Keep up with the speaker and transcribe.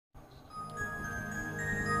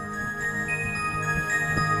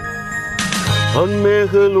汤妹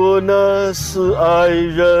和罗娜是爱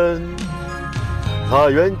人，他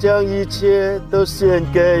愿将一切都献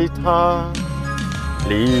给她，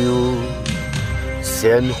礼物、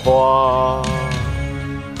鲜花，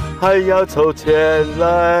还要凑钱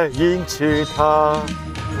来迎娶她。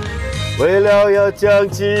为了要奖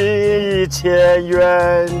金1000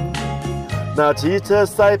元，那汽车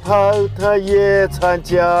赛跑他也参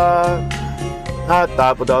加。他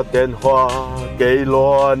打不到电话给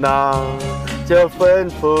罗娜，就吩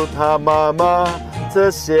咐他妈妈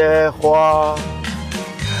这些话，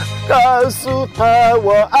告诉他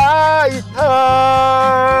我爱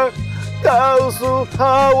他，告诉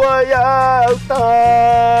他我要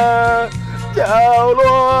他，叫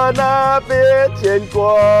罗娜别牵挂，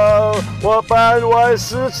我办完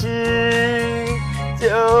事情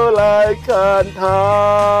就来看他。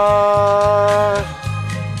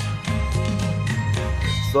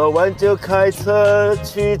说完就开车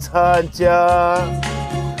去参加，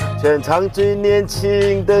全场最年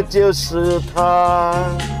轻的就是他。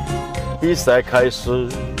比赛开始，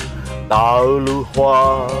道路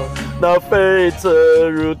滑，那飞车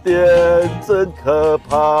如电，真可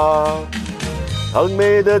怕。汤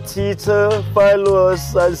妹的汽车快落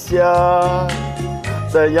山下，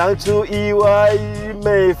怎样出意外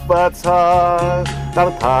没法查。当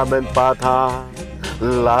他们把他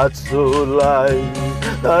拉出来，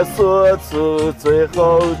他说出最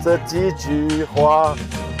后这几句话，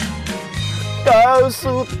告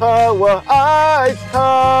诉他我爱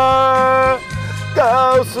他，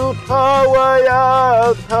告诉他我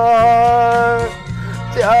要他，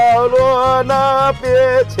叫罗娜别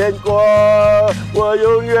牵挂，我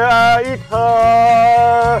永远爱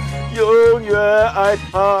他，永远爱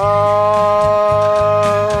他。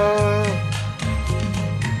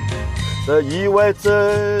这意外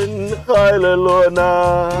真害了罗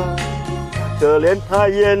娜，可怜她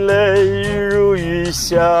眼泪如雨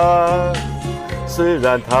下。虽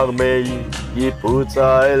然汤妹已不在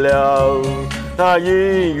了，她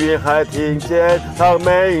隐约还听见汤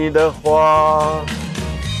妹的话，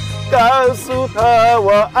告诉她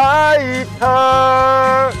我爱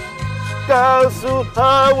她，告诉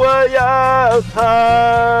她我要她，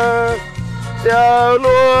叫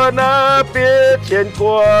罗娜别牵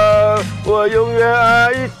挂，我永远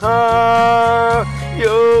爱她，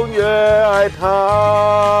永远爱她。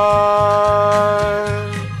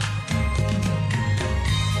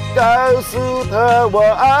告诉她我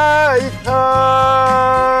爱她，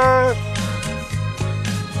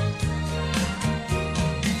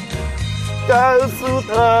告诉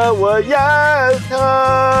她我要她，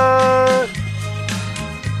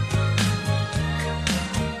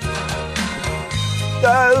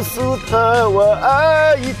告诉她我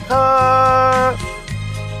爱她，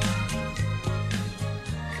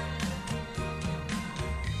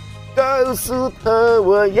告诉她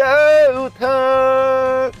我要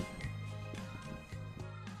她。